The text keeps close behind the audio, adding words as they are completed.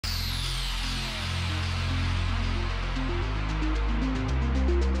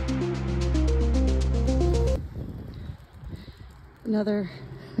Another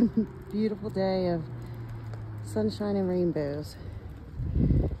beautiful day of sunshine and rainbows.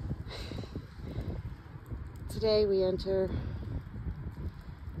 Today we enter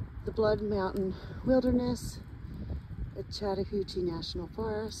the Blood Mountain Wilderness at Chattahoochee National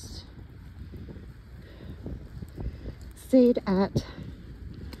Forest. Stayed at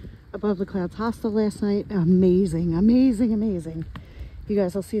Above the Clouds Hostel last night. Amazing, amazing, amazing. You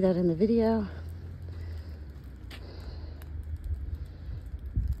guys will see that in the video.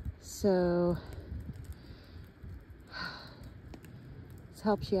 So this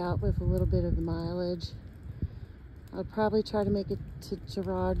helps you out with a little bit of the mileage. I'll probably try to make it to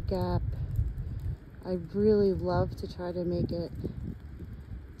Girard Gap. I'd really love to try to make it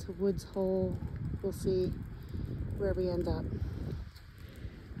to Woods Hole. We'll see where we end up.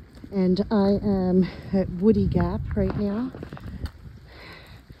 And I am at Woody Gap right now.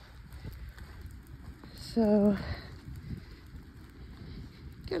 So,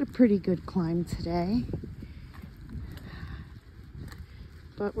 got a pretty good climb today.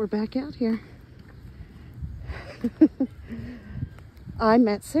 But we're back out here. I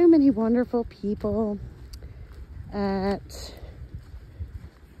met so many wonderful people at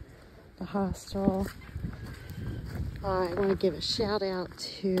the hostel. I want to give a shout out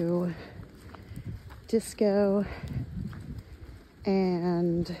to Disco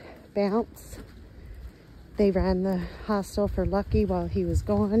and Bounce. They ran the hostel for Lucky while he was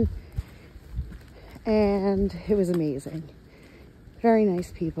gone, and it was amazing. Very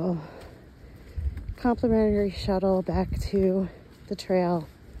nice people. Complimentary shuttle back to the trail.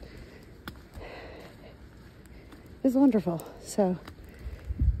 It was wonderful. So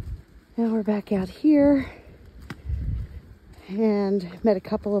now we're back out here and met a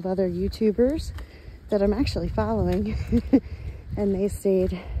couple of other YouTubers that I'm actually following and they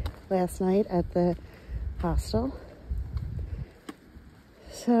stayed last night at the hostel.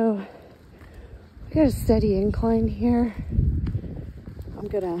 So we got a steady incline here. I'm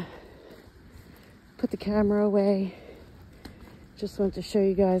gonna put the camera away. Just want to show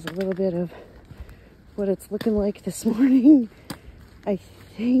you guys a little bit of what it's looking like this morning. I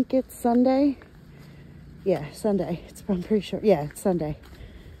think it's Sunday. Yeah, Sunday. I'm pretty sure. Yeah, it's Sunday.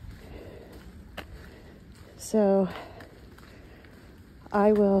 So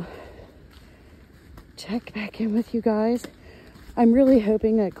I will check back in with you guys. I'm really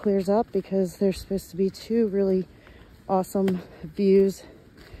hoping that clears up because there's supposed to be two really awesome views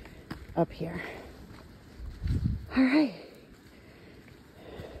up here. All right.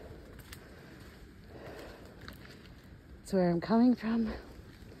 That's where I'm coming from.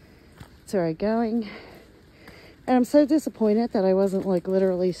 That's where I'm going. And I'm so disappointed that I wasn't like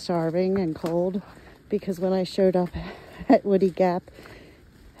literally starving and cold, because when I showed up at Woody Gap,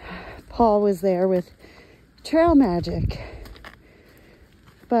 Paul was there with Trail Magic.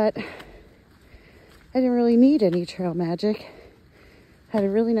 But I didn't really need any Trail Magic. Had a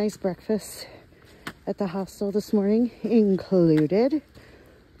really nice breakfast at the hostel this morning, included.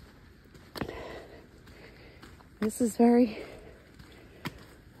 This is very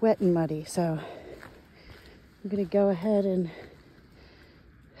wet and muddy, so I'm gonna go ahead and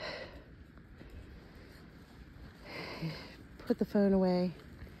put the phone away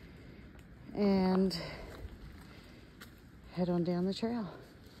and head on down the trail.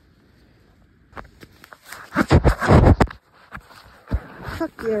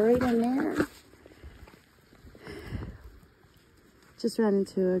 Fuck yeah, right in there. Just ran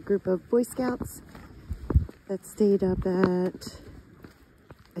into a group of Boy Scouts that stayed up at,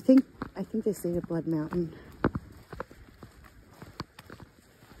 I think they stayed at Blood Mountain.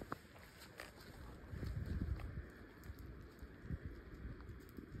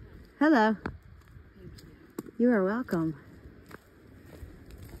 Hello. You are welcome.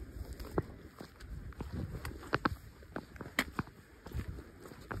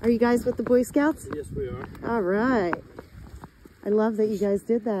 Are you guys with the Boy Scouts? Yes, we are. All right. I love that you guys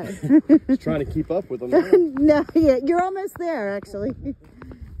did that. Just trying to keep up with them. No, yeah, you're almost there, actually.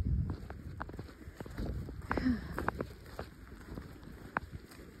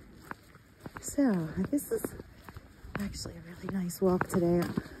 So, this is actually a really nice walk today.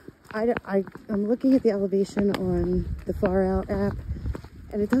 I'm looking at the elevation on the Far Out app,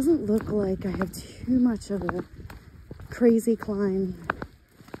 and it doesn't look like I have too much of a crazy climb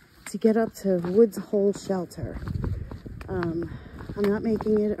to get up to Woods Hole Shelter. I'm not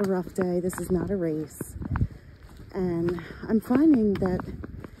making it a rough day. This is not a race. And I'm finding that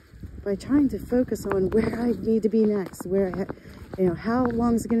by trying to focus on where I need to be next, how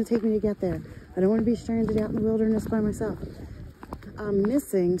long is it going to take me to get there? I don't want to be stranded out in the wilderness by myself. I'm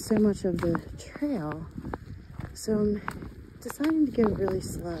missing so much of the trail. So I'm deciding to go really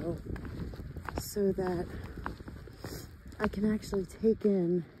slow so that I can actually take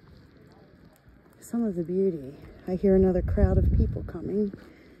in some of the beauty. I hear another crowd of people coming.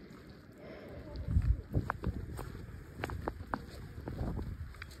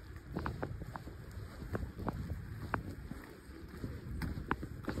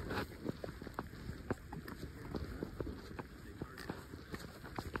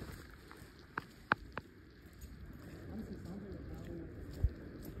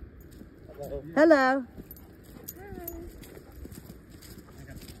 Hello.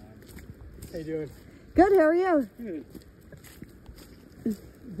 How you doing? Good, how are you? Good.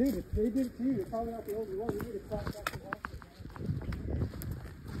 Dude, if they did it to you, you're probably not the only one. You need to clap back to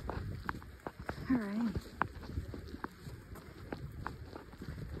All right.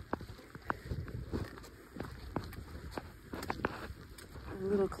 A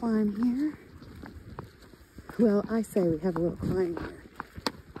little climb here. Well, I say we have a little climb here.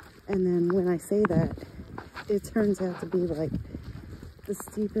 And then when I say that, it turns out to be like the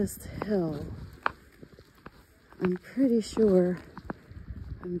steepest hill. I'm pretty sure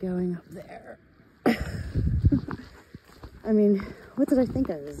I'm going up there. I mean, what did I think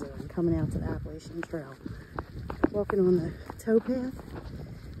I was doing coming out to the Appalachian Trail? Walking on the towpath.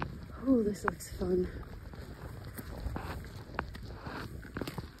 Oh, this looks fun.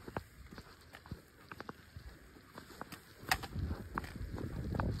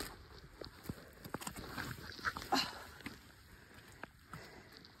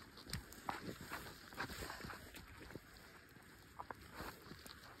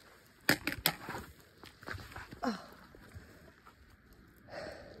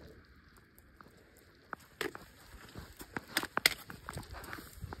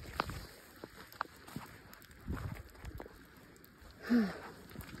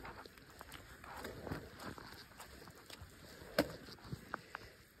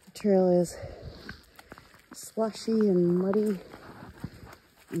 The trail is slushy and muddy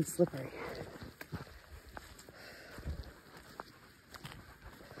and slippery.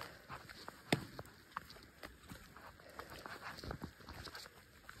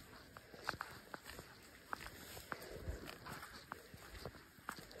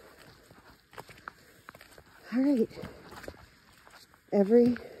 All right.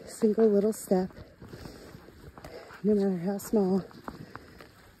 Every single little step, no matter how small,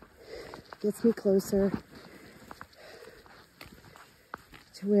 gets me closer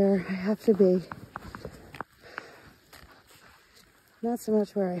to where I have to be. Not so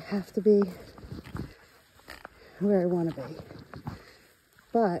much where I have to be, where I want to be.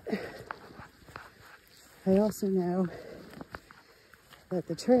 But I also know that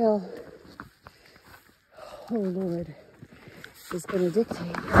the trail, oh Lord, is going to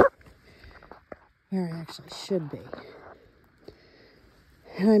dictate where I actually should be.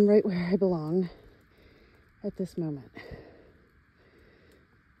 And I'm right where I belong at this moment.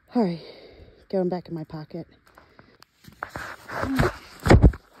 All right, going back in my pocket. I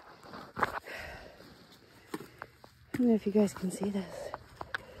don't know if you guys can see this.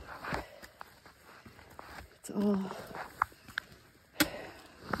 It's all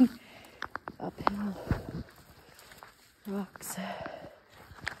uphill rocks.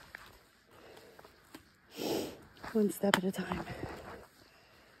 One step at a time.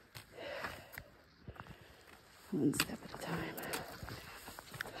 One step at a time.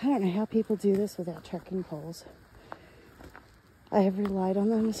 I don't know how people do this without trekking poles. I have relied on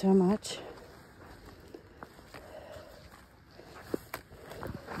them so much.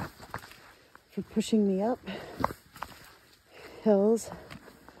 For pushing me up hills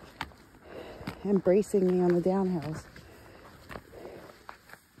and bracing me on the downhills.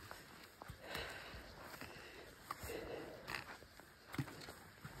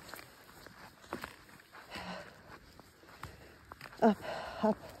 Up,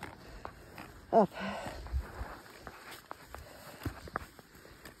 up, up.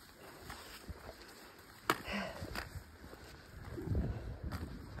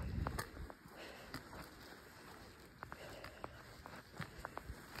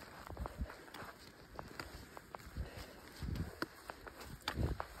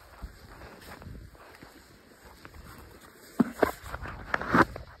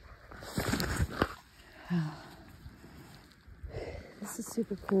 This is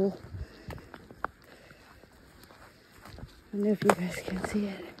super cool. I don't know if you guys can see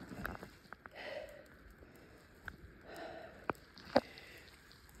it.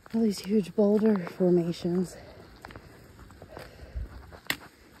 All these huge boulder formations.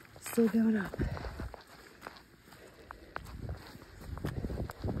 Still going up.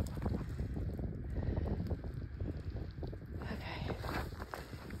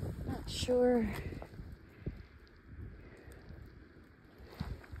 sure.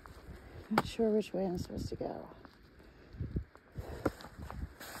 Not sure which way I'm supposed to go.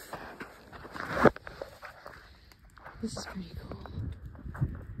 This is pretty cool.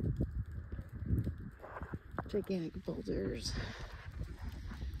 Gigantic boulders.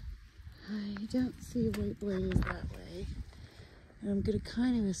 I don't see a white blaze that way. And I'm gonna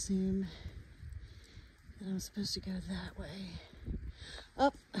kind of assume that I'm supposed to go that way.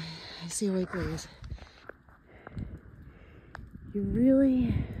 Oh, I see a white blaze. You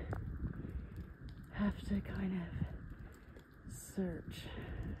really have to kind of search.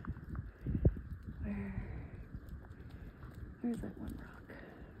 Where's that one rock?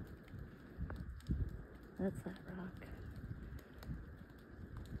 That's that rock.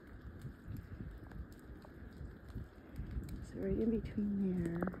 So right in between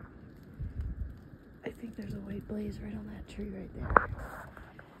there, I think there's a white blaze right on that tree right there.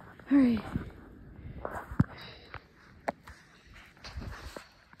 All right.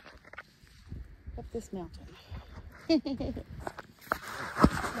 Up this mountain.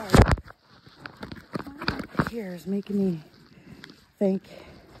 Here is making me think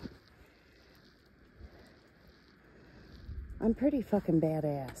I'm pretty fucking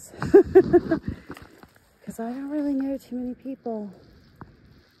badass. Because I don't really know too many people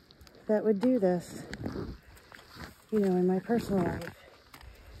that would do this, you know, in my personal life.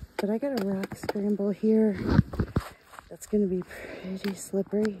 But I got a rock scramble here that's going to be pretty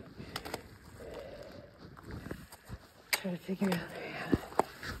slippery. Try to figure out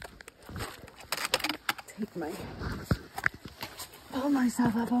how to take my, pull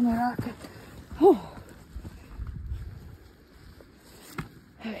myself up on the rock. Oh.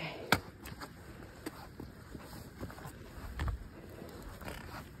 Okay.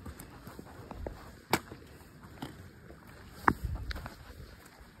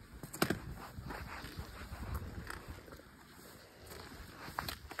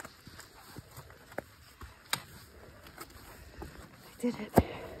 I did it.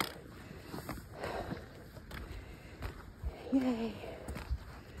 Yay.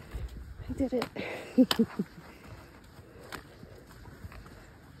 I did it.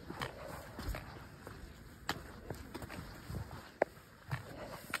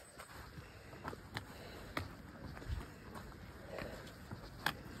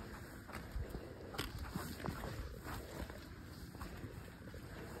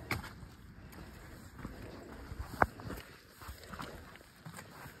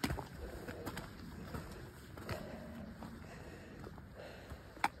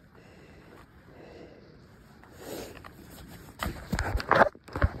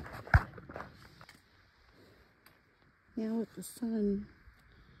 Now with the sun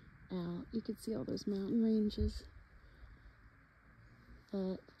out, you can see all those mountain ranges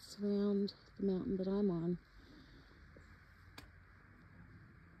that surround the mountain that I'm on.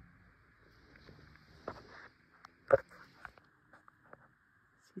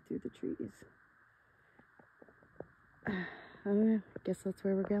 See through the trees. I don't know, I guess that's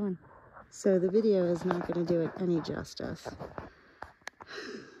where we're going. So the video is not going to do it any justice.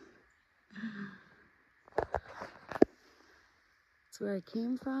 Where I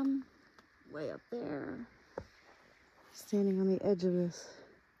came from, way up there, standing on the edge of this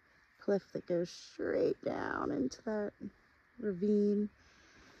cliff that goes straight down into that ravine.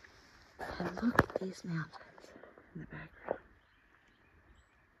 And look at these mountains in the background.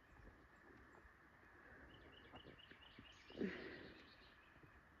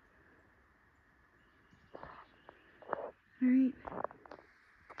 All right.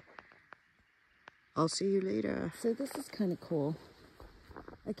 I'll see you later. So this is kind of cool.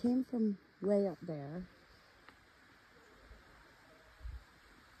 I came from way up there,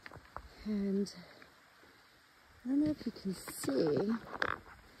 and I don't know if you can see,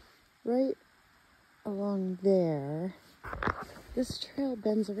 right along there, this trail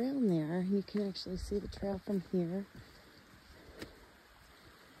bends around there, and you can actually see the trail from here.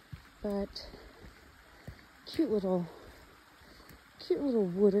 But cute little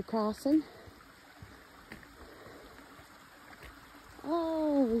water crossing.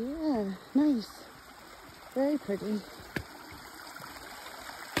 Oh, yeah, nice. Very pretty.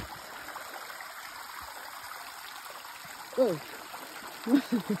 Whoa.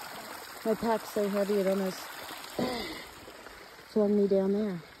 My pack's so heavy it almost flung me down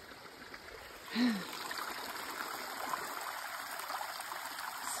there.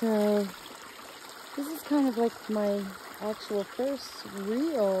 So, this is kind of like my actual first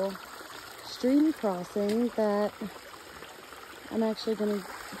real stream crossing that I'm actually going to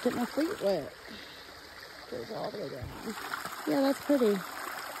get my feet wet. Goes all the way down. Yeah, that's pretty.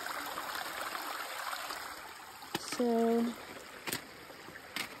 So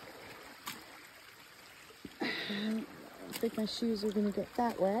I don't think my shoes are gonna get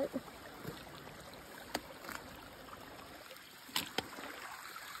that wet.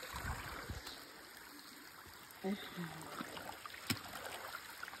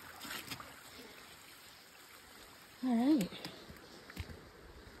 All right,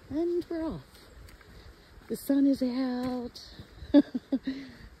 and we're off. The sun is out.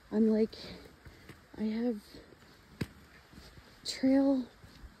 I'm like, I have trail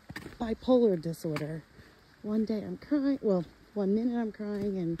bipolar disorder. One day I'm crying, well, 1 minute I'm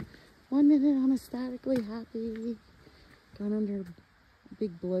crying, and 1 minute I'm ecstatically happy. Gone under a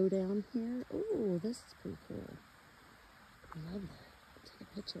big blowdown here. Oh, this is pretty cool. I love that. Take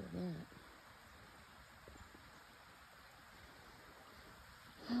a picture of that.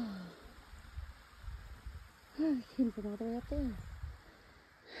 I came from all the way up there.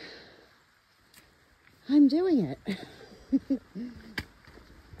 I'm doing it.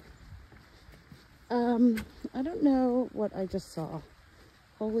 I don't know what I just saw.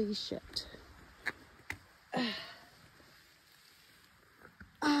 Holy shit.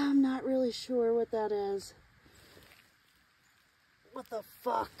 I'm not really sure what that is. What the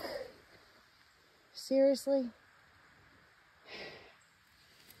fuck? Seriously?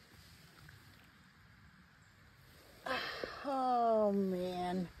 Oh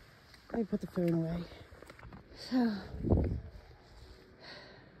man. Let me put the phone away. So,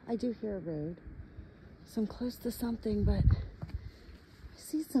 I do hear a road. So I'm close to something, but I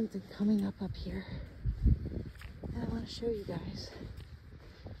see something coming up here. And I want to show you guys.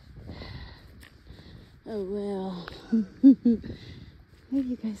 Oh well. Maybe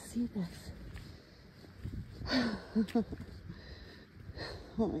you guys see this.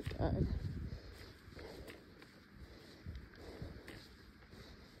 Oh my god.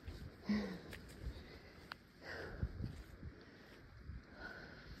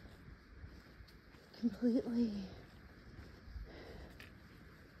 Completely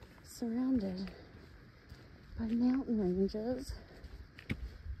surrounded by mountain ranges.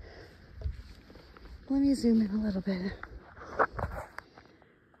 Let me zoom in a little bit.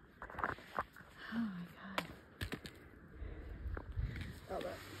 Oh my god. Hold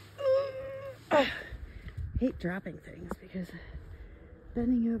on. Hate dropping things because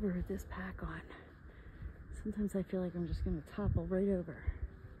bending over with this pack on, sometimes I feel like I'm just going to topple right over.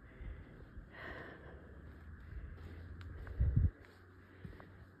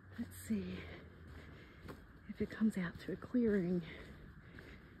 Let's see if it comes out to a clearing,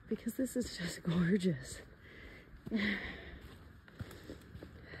 because this is just gorgeous. I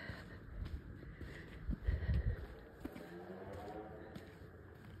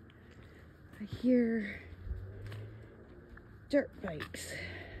hear dirt bikes.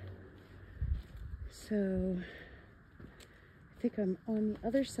 So I think I'm on the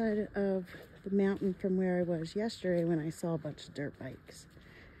other side of the mountain from where I was yesterday when I saw a bunch of dirt bikes.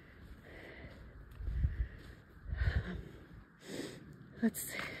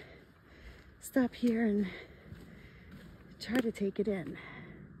 Let's stop here and try to take it in.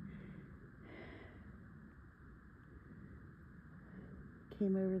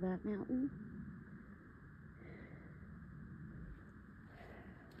 Came over that mountain.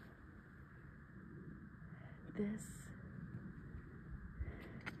 This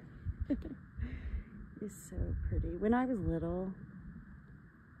is so pretty. When I was little,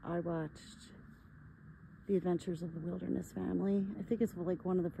 I watched The Adventures of the Wilderness Family. I think it's like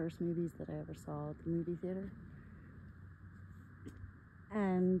one of the first movies that I ever saw at the movie theater.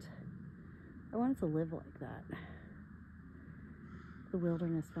 And I wanted to live like that. The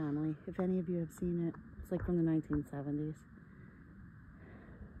Wilderness Family. If any of you have seen it, it's like from the 1970s.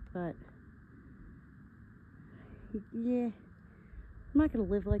 But yeah, I'm not gonna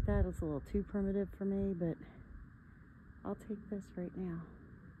live like that. It's a little too primitive for me, but I'll take this right now.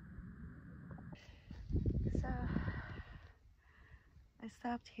 So I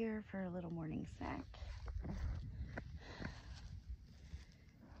stopped here for a little morning snack.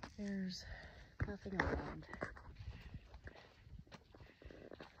 There's nothing around.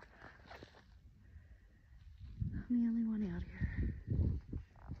 I'm the only one out here.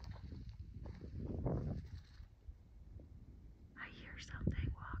 I hear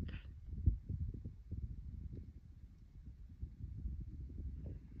something walking.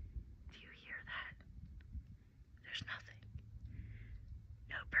 Do you hear that? There's nothing.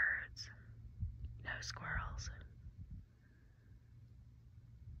 No birds. No squirrels.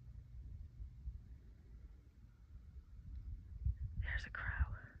 There's a crow.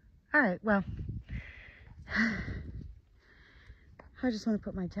 All right, well, I just want to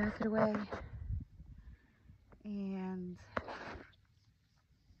put my jacket away and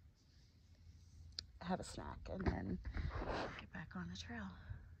have a snack and then get back on the trail.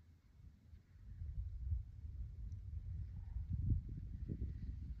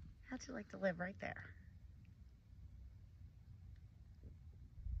 How'd you like to live right there?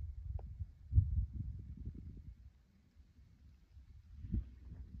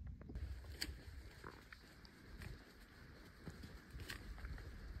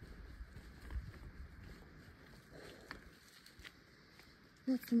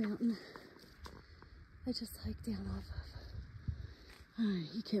 That's the mountain I just hiked down off of.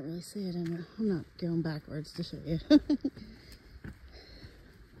 You can't really see it, and I'm not going backwards to show you.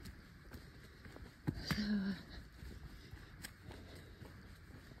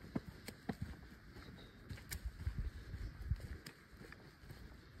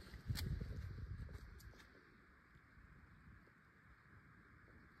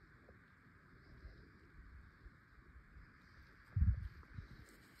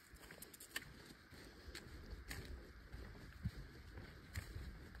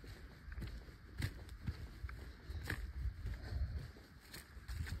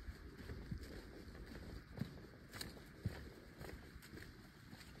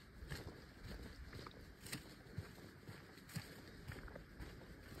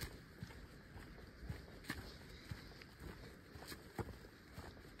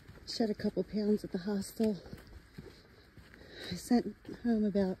 Shed a couple pounds at the hostel. I sent home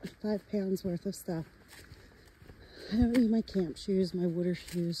about 5 pounds worth of stuff. I don't need my camp shoes, my water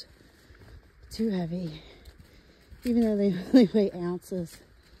shoes. Too heavy. Even though they only weigh ounces.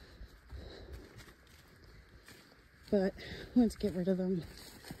 But I want to get rid of them.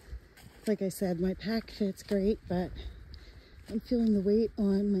 Like I said, my pack fits great, but I'm feeling the weight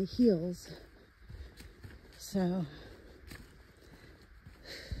on my heels. So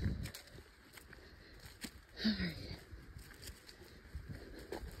alright.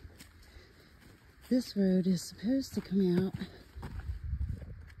 This road is supposed to come out.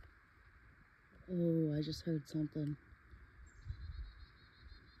 Oh, I just heard something.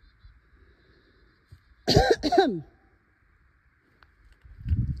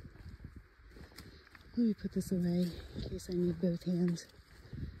 Let me put this away in case I need both hands.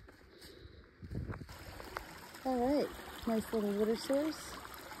 Alright, nice little water source.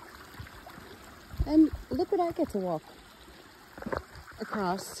 And look what I get to walk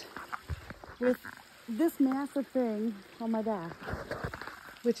across with this massive thing on my back,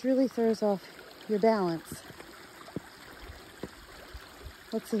 which really throws off your balance.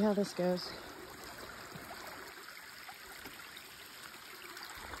 Let's see how this goes.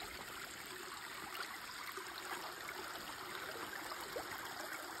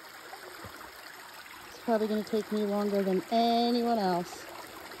 It's probably going to take me longer than anyone else.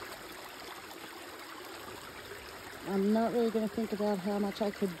 I'm not really going to think about how much I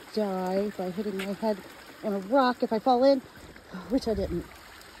could die by hitting my head on a rock if I fall in, which I didn't.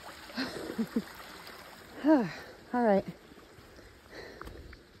 All right.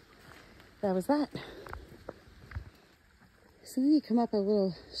 That was that. So then you come up a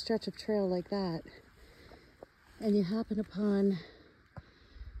little stretch of trail like that, and you happen upon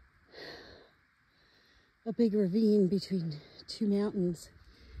a big ravine between two mountains.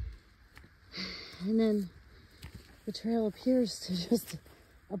 And then the trail appears to just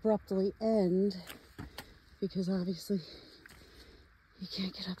abruptly end because obviously you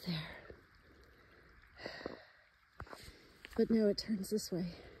can't get up there. But no, it turns this way.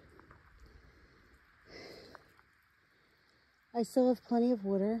 I still have plenty of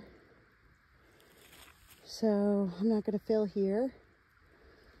water, so I'm not going to fill here.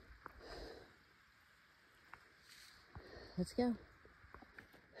 Let's go.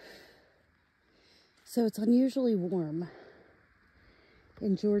 So it's unusually warm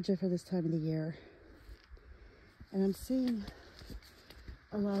in Georgia for this time of the year. And I'm seeing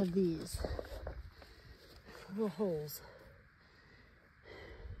a lot of these little holes.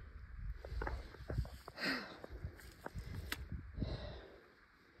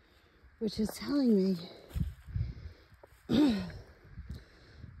 Which is telling me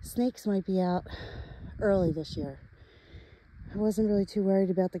snakes might be out early this year. I wasn't really too worried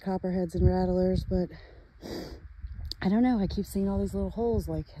about the copperheads and rattlers, but I don't know. I keep seeing all these little holes,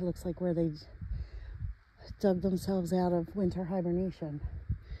 like it looks like where they dug themselves out of winter hibernation.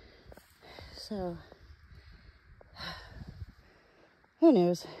 So, who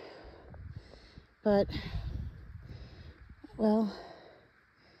knows? But, well,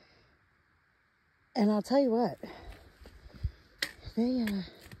 and I'll tell you what, they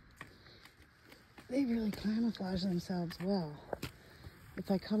really camouflage themselves well. If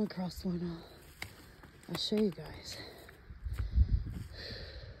I come across one, I'll show you guys.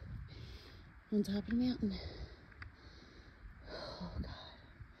 On top of the mountain. Oh God.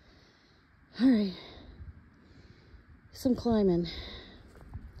 All right. Some climbing.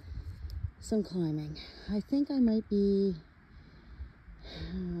 Some climbing. I think I might be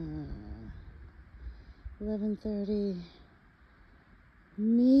 11:30.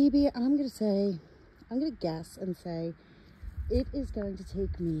 Maybe I'm gonna guess and say it is going to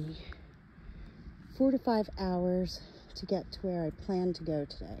take me 4 to 5 hours to get to where I plan to go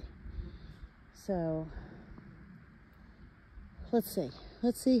today. So let's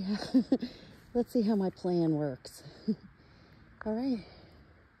see how my plan works. All right.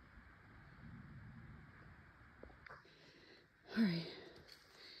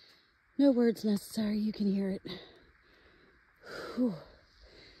 No words necessary, you can hear it. Whew.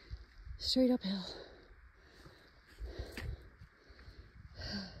 Straight uphill.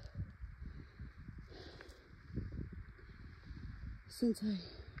 Since I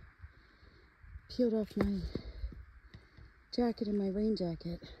peeled off my jacket and my rain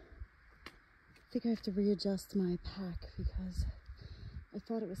jacket, I think I have to readjust my pack because I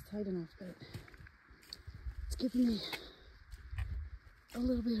thought it was tight enough, but it's giving me a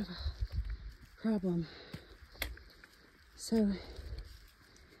little bit of a problem. So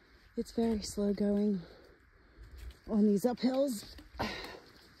it's very slow going on these uphills.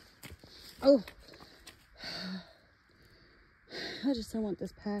 Oh, I just don't want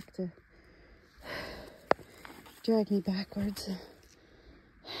this pack to drag me backwards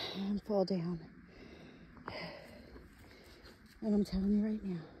and fall down. And I'm telling you right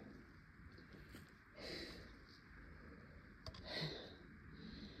now,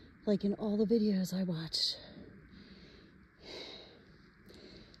 like in all the videos I watched,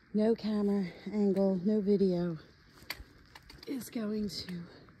 no camera angle, no video is going to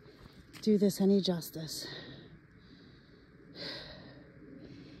do this any justice.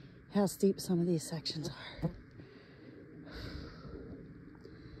 How steep some of these sections are.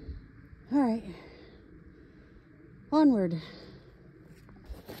 All right, onward.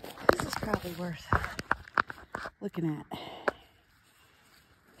 This is probably worth looking at.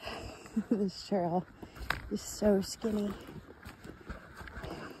 This trail is so skinny.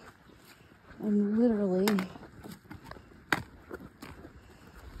 I'm literally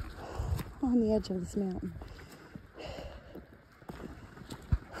on the edge of this mountain.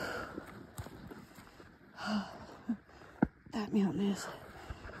 That mountain is.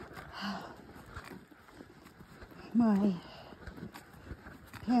 My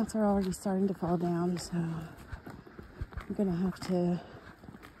pants are already starting to fall down, so I'm gonna have to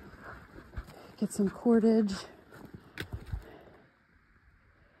get some cordage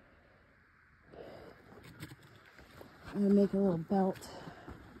and make a little belt.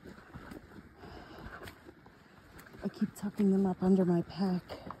 I keep tucking them up under my pack,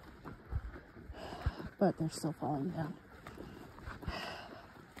 but they're still falling down.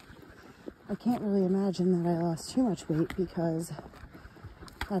 I can't really imagine that I lost too much weight because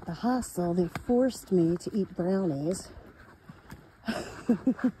at the hostel they forced me to eat brownies. I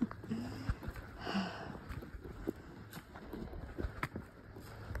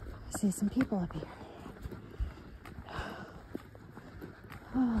see some people up here.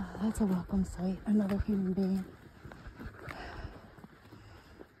 Oh, that's a welcome sight. Another human being.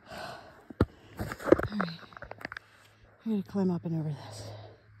 All right. I'm gonna climb up and over this.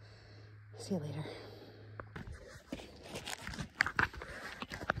 See you later.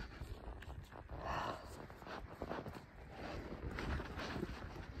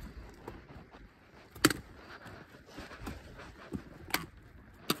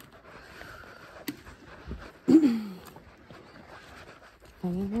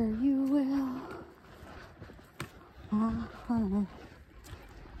 Fare you well,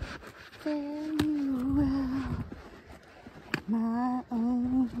 fare you well, my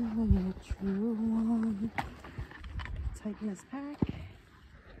only true one. Tighten this pack.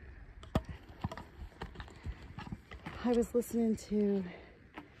 I was listening to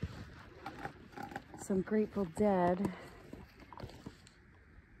some Grateful Dead.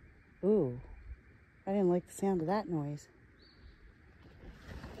 Ooh, I didn't like the sound of that noise.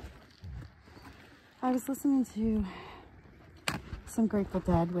 I was listening to some Grateful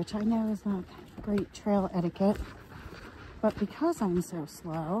Dead, which I know is not great trail etiquette, but because I'm so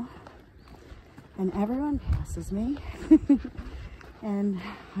slow and everyone passes me and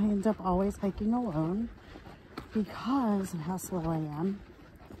I end up always hiking alone because of how slow I am,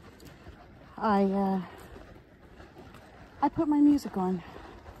 I put my music on.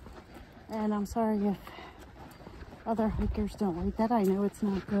 And I'm sorry if other hikers don't like that. I know it's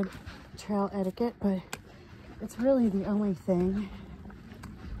not good trail etiquette, but it's really the only thing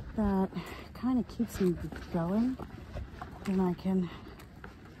that kind of keeps me going. And I can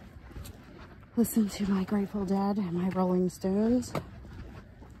listen to my Grateful Dead and my Rolling Stones,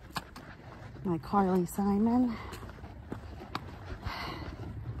 my Carly Simon.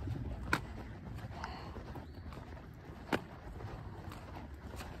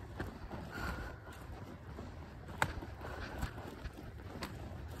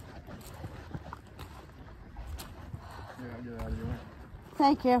 Yeah, get out of your way.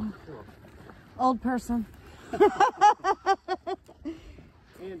 Thank you. Sure. Old person.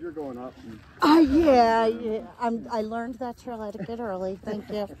 And you're going up. Yeah. I learned that trail etiquette early. Thank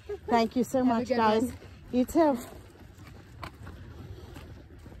you. Thank you so much, guys. One. You too.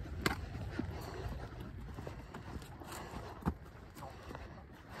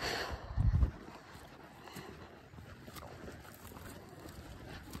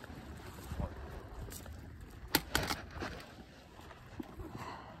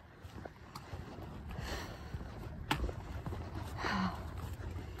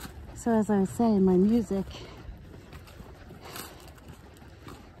 So as I was saying, my music,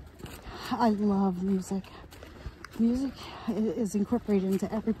 I love music. Music is incorporated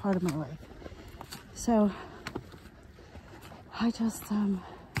into every part of my life. So I just, I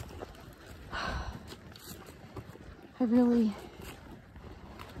really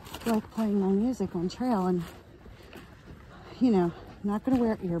like playing my music on trail, and, you know, not gonna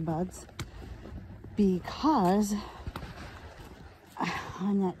wear earbuds because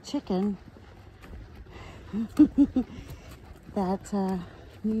I'm that chicken that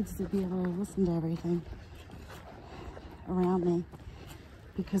needs to be able to listen to everything around me,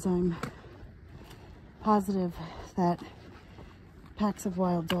 because I'm positive that packs of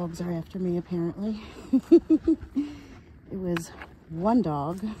wild dogs are after me, apparently. It was one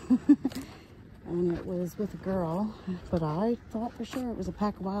dog and it was with a girl, but I thought for sure it was a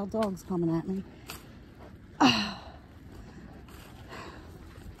pack of wild dogs coming at me.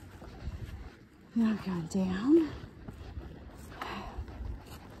 Now I've gone down.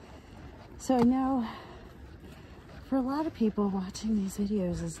 So I know for a lot of people watching these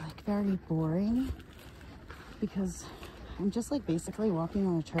videos is like very boring, because I'm just like basically walking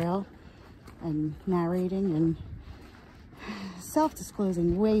on a trail and narrating and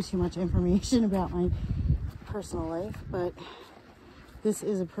self-disclosing way too much information about my personal life, but this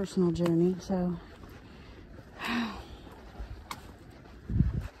is a personal journey, so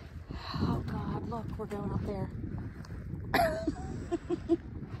oh God, look, we're going up there.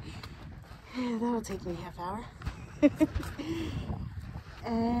 Yeah, that'll take me a half hour.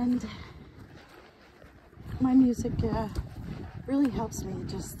 And my music really helps me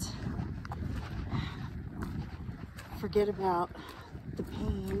just forget about the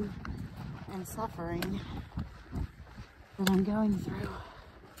pain and suffering that I'm going through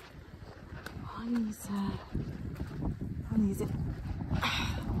on these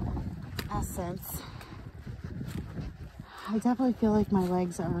ascents. I definitely feel like my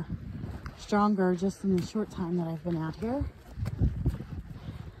legs are stronger just in the short time that I've been out here.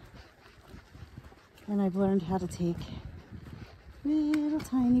 And I've learned how to take little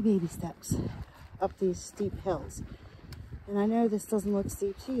tiny baby steps up these steep hills. And I know this doesn't look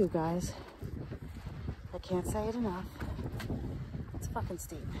steep to you guys. I can't say it enough. It's fucking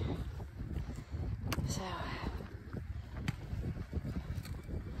steep. So,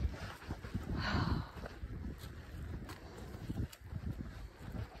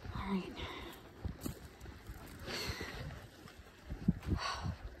 all right.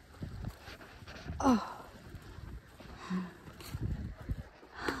 Oh.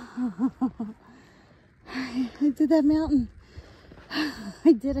 I did that mountain.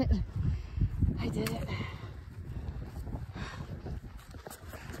 I did it. I did it.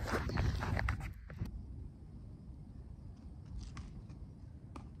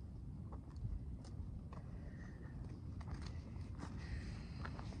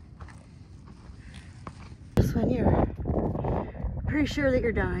 Just when you're pretty sure that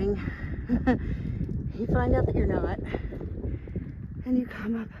you're dying, you find out that you're not, and you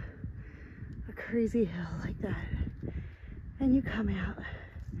come up a crazy hill like that, and you come out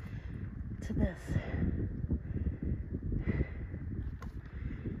to this.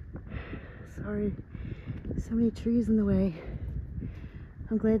 Sorry, so many trees in the way.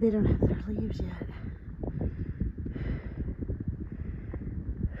 I'm glad they don't have their leaves yet.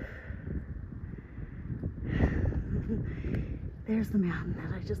 There's the mountain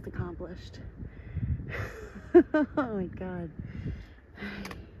that I just accomplished. Oh my God.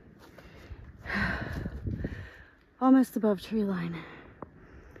 Almost above tree line.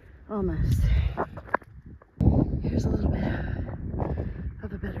 Almost. there's a little bit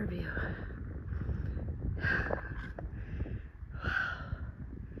of a better view.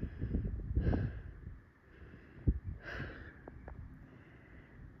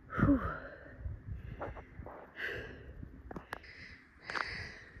 Whew.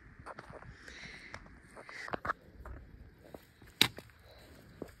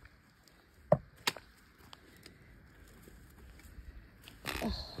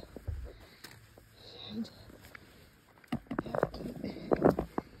 And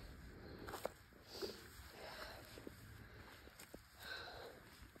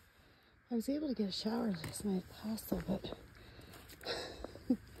I was able to get a shower last night at the hostel, but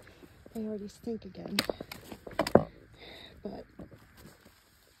they already stink again. But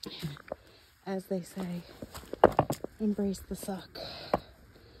as they say, embrace the suck.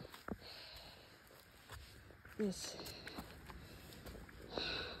 This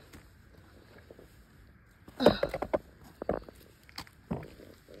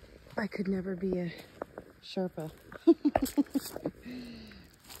I could never be a Sherpa.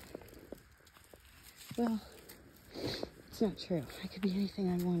 Well, it's not true. I could be anything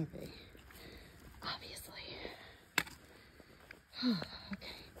I want to be. Obviously.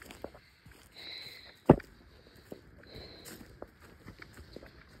 Okay.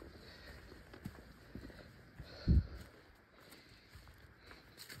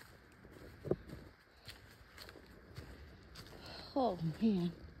 Oh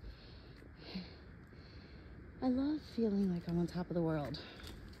man. I love feeling like I'm on top of the world.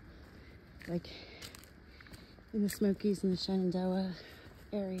 Like in the Smokies and the Shenandoah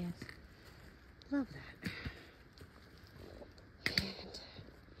areas. Love that. And,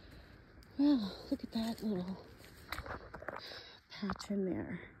 well, look at that little patch in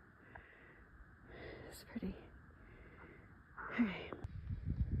there. It's pretty. Okay.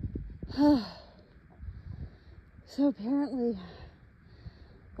 So apparently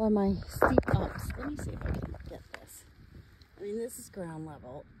on my steep ups, let me see if I can get this. I mean, this is ground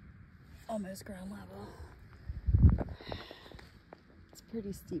level, almost ground level. It's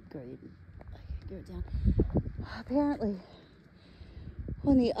pretty steep grade. I can go down. Apparently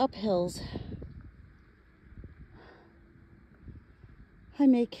on the uphills, I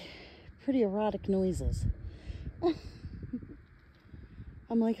make pretty erotic noises.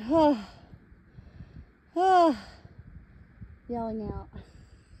 I'm like, yelling out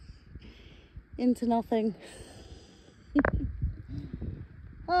into nothing.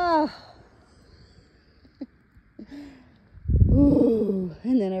 Ooh.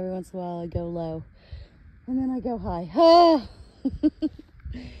 And then every once in a while I go low, and then I go high.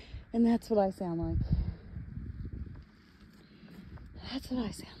 And that's what I sound like. That's what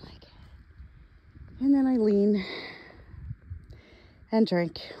I sound like. And then I lean and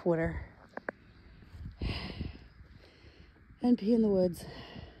drink water and pee in the woods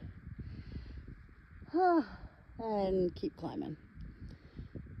and keep climbing.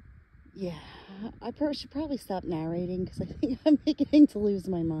 Yeah, I should probably stop narrating because I think I'm beginning to lose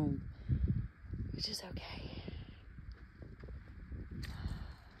my mind, which is okay.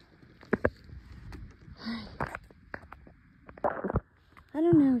 I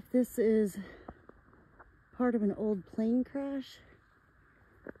don't know if this is part of an old plane crash,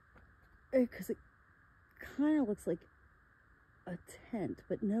 because it kind of looks like a tent,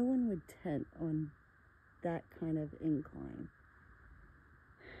 but no one would tent on that kind of incline.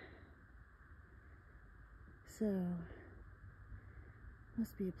 So,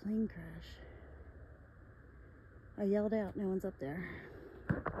 must be a plane crash. I yelled out, no one's up there.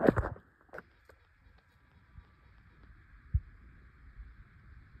 I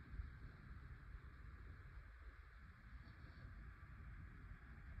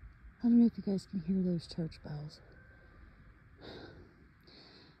don't know if you guys can hear those church bells.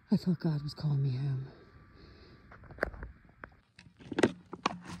 I thought God was calling me home.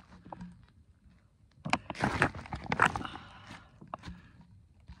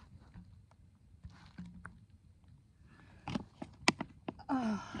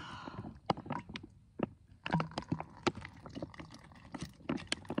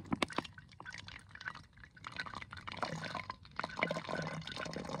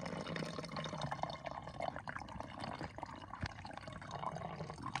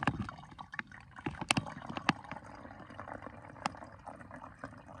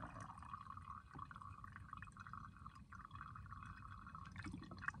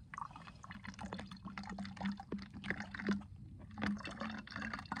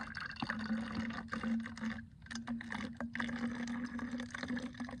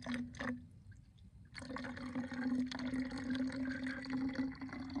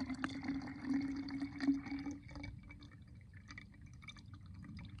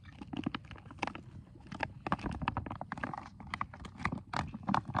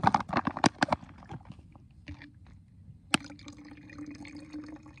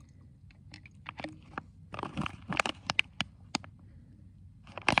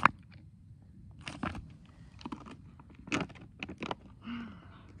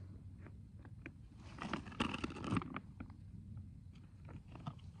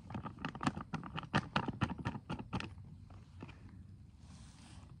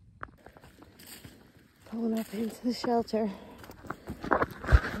 Pulling up into the shelter.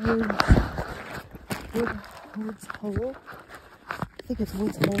 Woods Hole. I think it's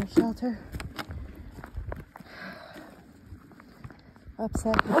Woods Hole Shelter.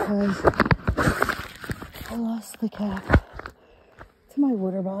 Upset because I lost the cap to my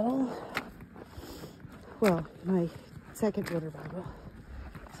water bottle. Well, my second water bottle.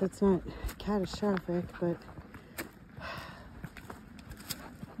 So it's not catastrophic, but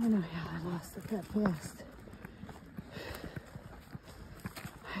I don't know how I lost it that fast.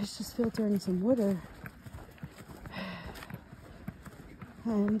 I was just filtering some water.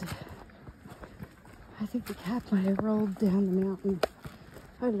 And I think the cap might have rolled down the mountain.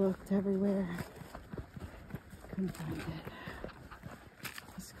 I looked everywhere. Couldn't find it.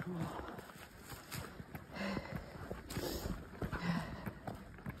 That's cool.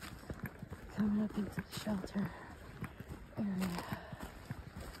 Coming up into the shelter area.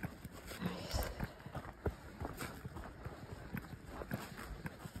 Nice.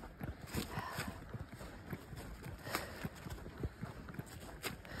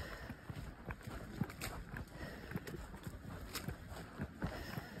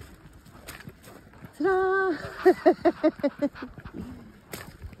 Ta-da!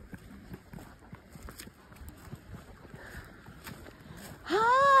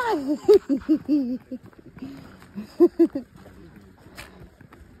 Hi!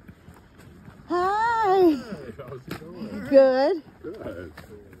 Hi! How's it going? Good. Good.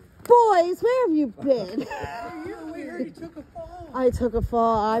 Boys, where have you been? We heard you took a fall. I took a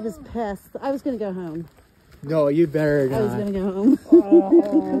fall. I was pissed. I was going to go home. No, you better I was not. going to go home.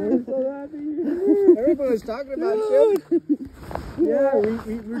 Oh, we're so happy. Everyone was talking about you. Yeah,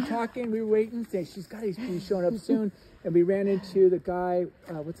 we were talking, we were waiting. She's got to be showing up soon. And we ran into the guy,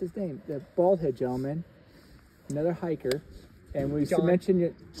 what's his name? The bald head gentleman, another hiker. And we John. mentioned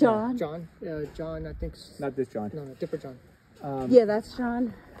it. John? John, I think. Not this John. No, different John. Yeah, that's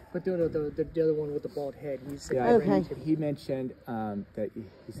John. But the other one with the bald head. He said, Yeah, Okay. he mentioned that he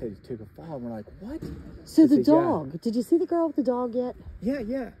said he took a fall. And we're like, what? So I the said, yeah. dog. Did you see the girl with the dog yet? Yeah.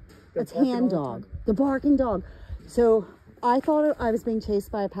 They're It's barking all hand the dog. time. The barking dog. So I thought I was being chased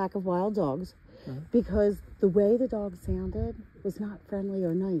by a pack of wild dogs because the way the dog sounded was not friendly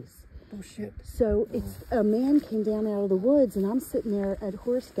or nice. Oh shit. So it's a man came down out of the woods and I'm sitting there at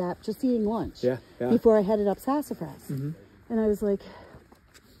Horse Gap just eating lunch Yeah. before I headed up Sassafras. And I was like,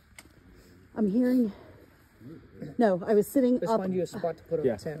 I'm hearing, no, I was sitting Let's up. find you a spot to put a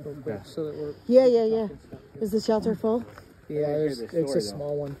Yeah. tent real quick Yeah. so that we're. Yeah. Is the shelter full? Yeah, Here's the it's story, a though.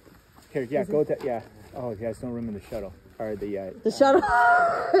 small one. Here, yeah, go with that. Yeah. Oh, yeah, there's no room in the shuttle. Or the The shuttle.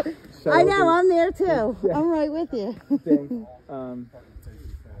 shuttle I know, I'm there too. I'm right with you. thing.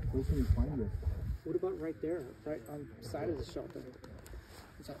 Where can we find this? What about right there, right on the side of the shelter?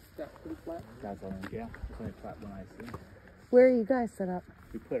 Is that pretty flat? That's only, yeah, it's only flat one I see. Where are you guys set up?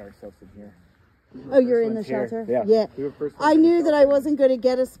 We put ourselves in here. Oh, you're in the ones here. shelter? Yeah. We were first I ones in the knew that I shelter. wasn't going to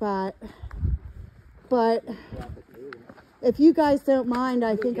get a spot. But if you guys don't mind,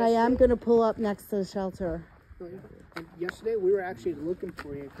 I think I am going to pull up next to the shelter. And yesterday we were actually looking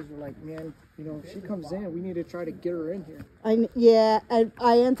for you because we're like, man, if she comes in, we need to try to get her in here.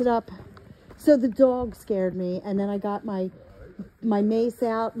 I ended up, so the dog scared me, and then I got my mace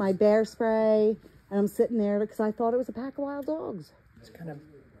out, my bear spray, and I'm sitting there because I thought it was a pack of wild dogs. It's kind of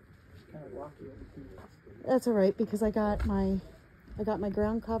rocky. That's all right because I got my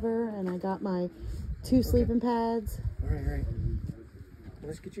ground cover and I got my 2 sleeping pads, All right.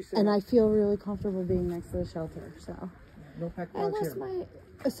 Let's get you set and up. I feel really comfortable being next to the shelter. So. No pack I dogs lost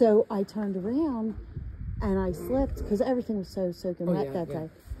here. So I turned around and I slipped because everything was so soaking wet yeah, that yeah. day.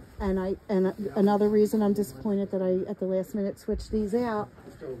 And another reason I'm disappointed that I at the last minute switched these out,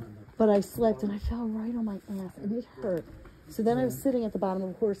 but I slipped and I fell right on my ass and it hurt. So then I was sitting at the bottom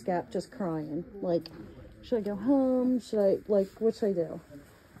of Horse Gap just crying, like, should I go home? What should I do?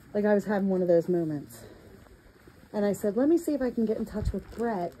 Like I was having one of those moments. And I said, let me see if I can get in touch with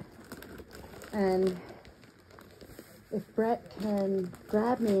Brett. And if Brett can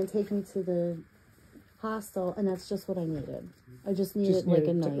grab me and take me to the hostel, and that's just what I needed. I just needed like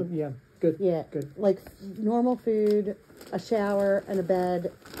a night. Yeah, good. Yeah, Good. like normal food, a shower, and a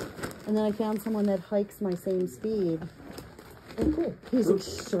bed. And then I found someone that hikes my same speed. Oh, cool. He's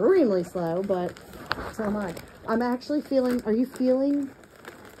extremely slow, but so am I. I'm actually feeling, are you feeling?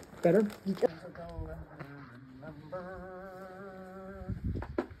 Better?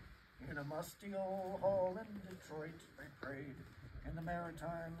 In a musty old hall in Detroit, they prayed in the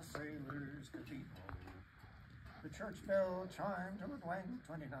Maritime Sailors Cathedral. The church bell chimed to a wang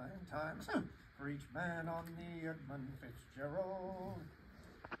 29 times for each man on the Edmund Fitzgerald.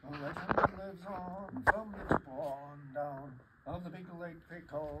 A legend lives come from the tip on down of the big lake they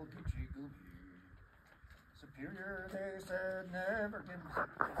call Gitche Gumee. Superior, they said, never gives up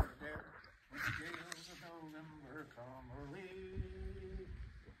for dead when the gales of November come early.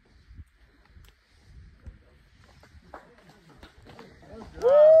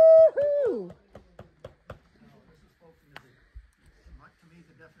 Woohoo! To me,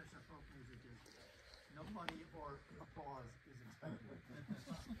 the definition of folk music is no money or applause is expected.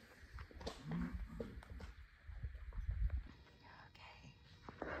 Okay.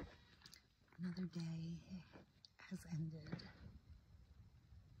 Another day has ended.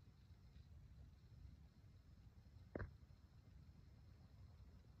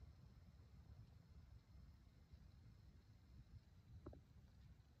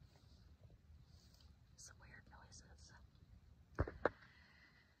 Some weird noises.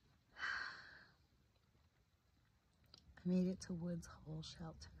 I made it to Woods Hole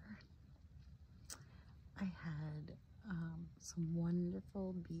Shelter. I had some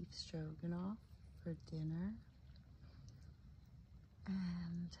wonderful beef stroganoff for dinner,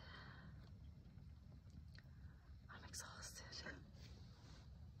 and I'm exhausted.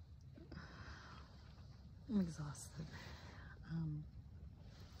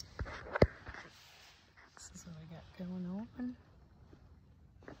 This is what I got going on.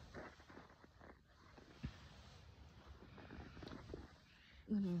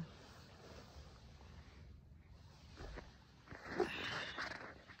 I'm gonna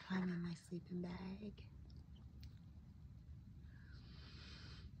climb in my sleeping bag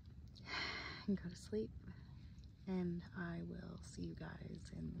and go to sleep, and I will see you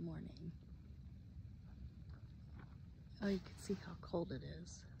guys in the morning. Oh, you can see how cold it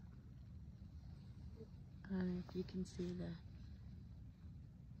is. I don't know if you can see the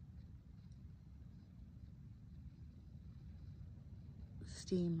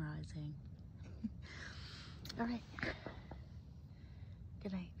steam rising. All right.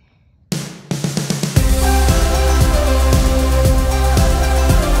 Good night.